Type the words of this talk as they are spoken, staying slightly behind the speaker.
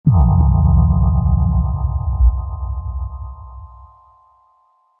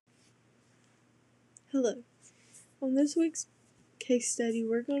On this week's case study,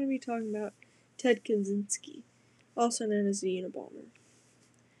 we're going to be talking about Ted Kaczynski, also known as the Unabomber.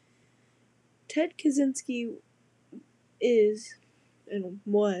 Ted Kaczynski is, and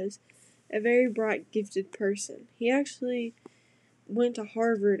was, a very bright, gifted person. He actually went to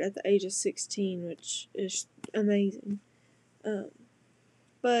Harvard at the age of 16, which is amazing.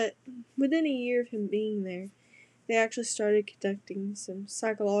 But within a year of him being there, they actually started conducting some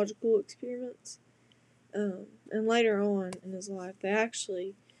psychological experiments. And later on in his life, they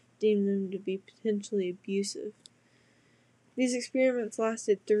actually deemed them to be potentially abusive. These experiments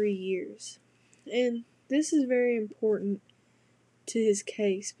lasted 3 years. And this is very important to his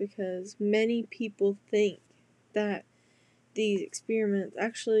case because many people think that these experiments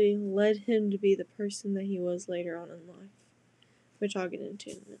actually led him to be the person that he was later on in life, which I'll get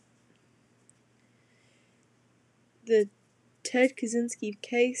into in a minute. The Ted Kaczynski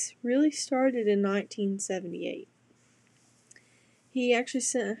case really started in 1978. He actually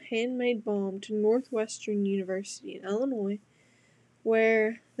sent a handmade bomb to Northwestern University in Illinois,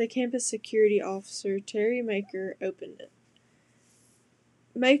 where the campus security officer, Terry Maker, opened it.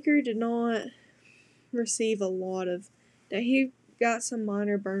 Maker did not receive a lot of... he got some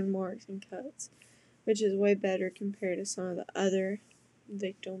minor burn marks and cuts, which is way better compared to some of the other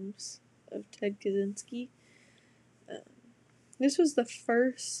victims of Ted Kaczynski. This was the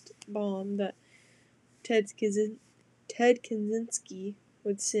first bomb that Ted Kaczynski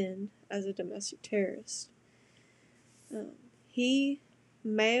would send as a domestic terrorist. He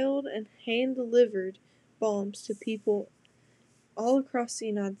mailed and hand-delivered bombs to people all across the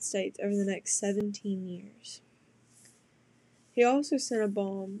United States over the next 17 years. He also sent a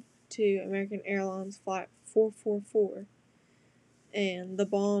bomb to American Airlines Flight 444, and the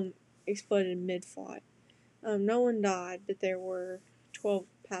bomb exploded mid-flight. No one died, but there were 12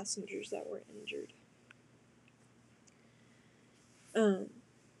 passengers that were injured.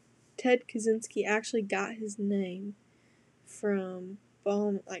 Ted Kaczynski actually got his name from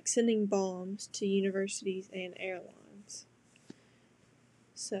sending bombs to universities and airlines.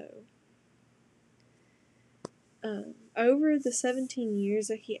 So, over the 17 years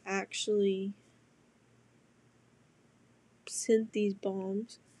that he actually sent these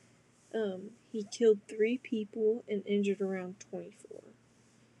bombs, he killed 3 people and injured around 24.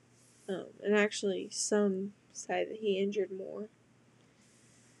 And actually, some say that he injured more.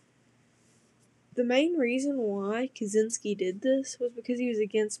 The main reason why Kaczynski did this was because he was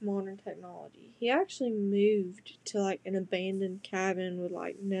against modern technology. He actually moved to an abandoned cabin with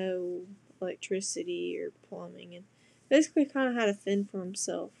no electricity or plumbing, and basically kind of had to fend for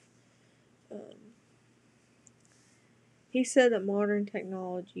himself. He said that modern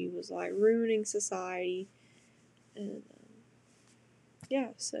technology was ruining society, and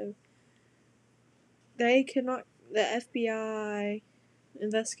so the FBI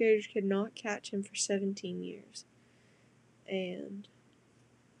investigators could not catch him for 17 years. And,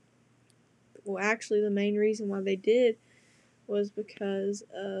 actually the main reason why they did was because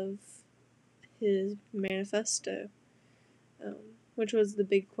of his manifesto, which was the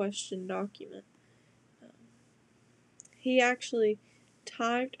big question document. He actually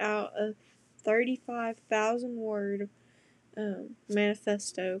typed out a 35,000 word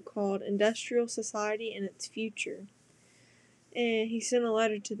manifesto called Industrial Society and Its Future. And he sent a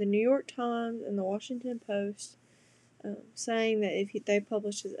letter to the New York Times and the Washington Post saying that if they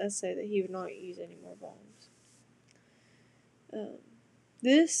published his essay that he would not use any more bombs.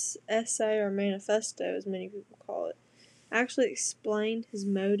 This essay, or manifesto as many people call it, actually explained his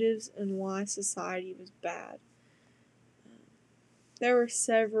motives and why society was bad. There were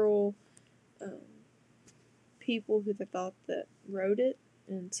several people who they thought that wrote it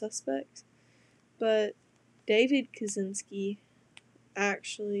and suspects, but David Kaczynski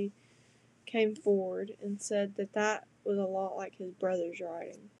actually came forward and said that was a lot like his brother's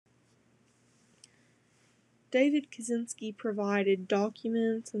writing. David Kaczynski provided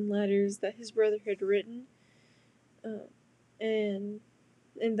documents and letters that his brother had written, and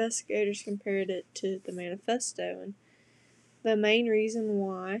investigators compared it to the manifesto, and the main reason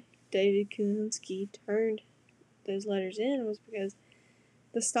why David Kaczynski turned those letters in was because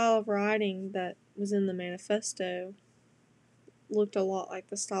the style of writing that was in the manifesto looked a lot like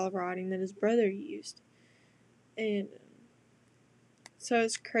the style of writing that his brother used. And so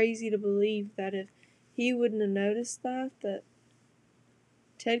it's crazy to believe that if he wouldn't have noticed that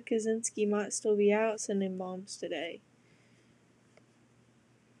Ted Kaczynski might still be out sending bombs today.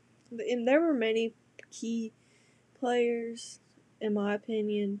 And there were many key players, in my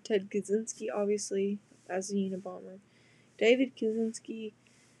opinion. Ted Kaczynski, obviously, as a Unabomber. David Kaczynski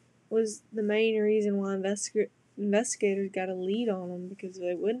was the main reason why investigators got a lead on him, because if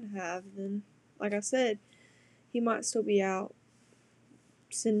they wouldn't have, then, like I said, he might still be out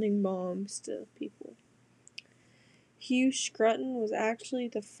sending bombs to people. Hugh Scruton was actually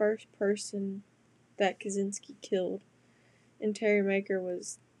the first person that Kaczynski killed, and Terry Maker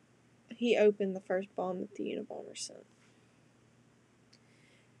he opened the first bomb that the Unabomber sent.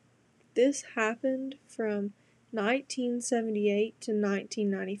 This happened from 1978 to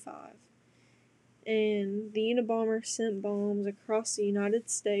 1995, and the Unabomber sent bombs across the United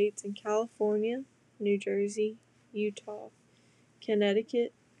States in California, New Jersey, Utah,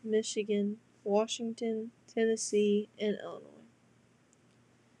 Connecticut, Michigan, Washington, Tennessee, and Illinois.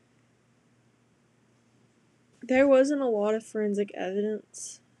 There wasn't a lot of forensic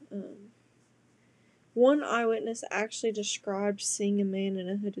evidence. One eyewitness actually described seeing a man in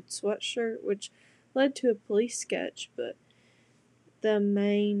a hooded sweatshirt, which led to a police sketch, but the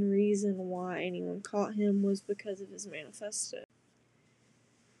main reason why anyone caught him was because of his manifesto.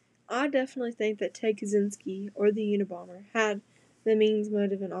 I definitely think that Ted Kaczynski, or the Unabomber, had the means,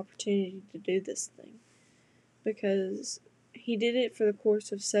 motive, and opportunity to do this thing, because he did it for the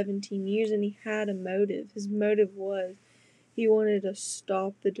course of 17 years, and he had a motive. His motive was he wanted to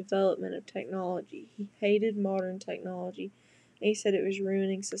stop the development of technology. He hated modern technology, and he said it was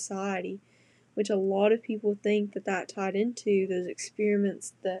ruining society, which a lot of people think that tied into those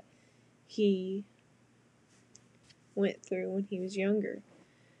experiments that he went through when he was younger.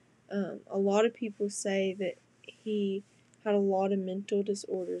 A lot of people say that he had a lot of mental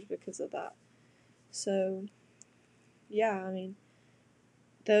disorders because of that. So, yeah,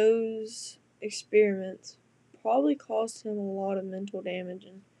 those experiments probably caused him a lot of mental damage,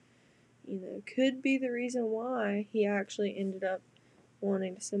 and, could be the reason why he actually ended up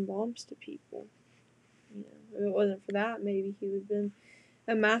wanting to send bombs to people. If it wasn't for that, maybe he would have been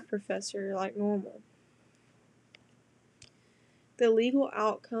a math professor like normal. The legal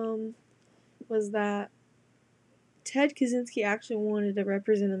outcome was that Ted Kaczynski actually wanted to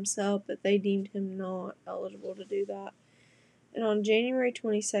represent himself, but they deemed him not eligible to do that. And on January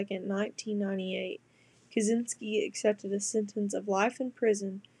 22nd, 1998, Kaczynski accepted a sentence of life in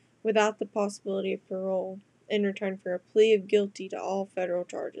prison without the possibility of parole in return for a plea of guilty to all federal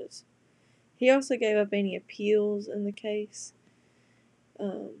charges. He also gave up any appeals in the case.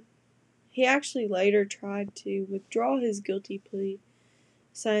 He actually later tried to withdraw his guilty plea,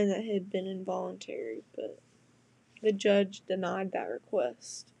 saying that it had been involuntary, but the judge denied that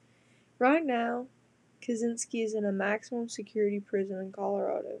request. Right now, Kaczynski is in a maximum security prison in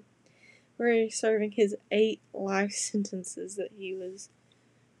Colorado, where he's serving his 8 life sentences that he was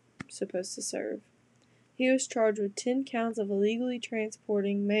supposed to serve. He was charged with 10 counts of illegally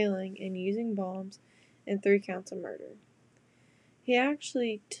transporting, mailing, and using bombs, and 3 counts of murder. He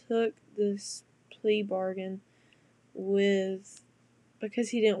actually took this plea bargain because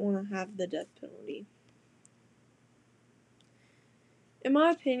he didn't want to have the death penalty. In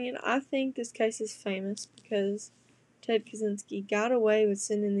my opinion, I think this case is famous because Ted Kaczynski got away with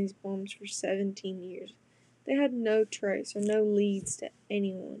sending these bombs for 17 years. They had no trace or no leads to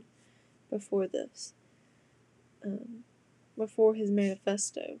anyone before this. Before his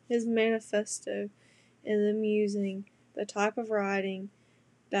manifesto. His manifesto and them using the type of writing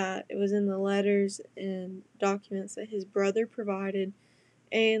that it was in the letters and documents that his brother provided,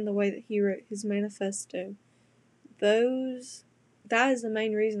 and the way that he wrote his manifesto. That is the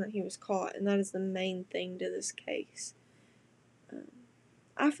main reason that he was caught, and that is the main thing to this case.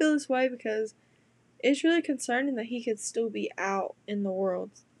 I feel this way because it's really concerning that he could still be out in the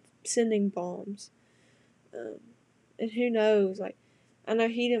world sending bombs. And who knows, I know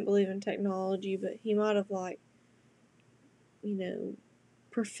he didn't believe in technology, but he might have,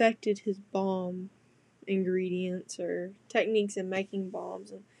 perfected his bomb ingredients or techniques in making bombs,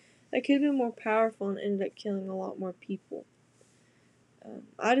 and that could have been more powerful and ended up killing a lot more people.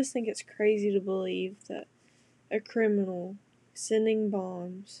 I just think it's crazy to believe that a criminal sending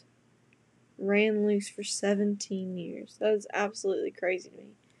bombs ran loose for 17 years. That is absolutely crazy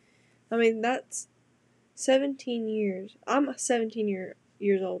to me. That's 17 years. I'm 17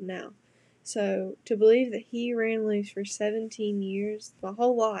 years old now. So to believe that he ran loose for 17 years, my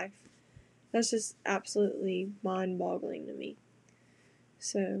whole life, that's just absolutely mind-boggling to me.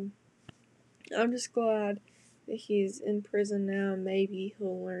 So I'm just glad that he's in prison now. Maybe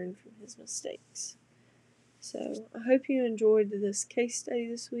he'll learn from his mistakes. So I hope you enjoyed this case study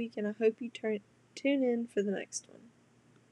this week, and I hope you tune in for the next one.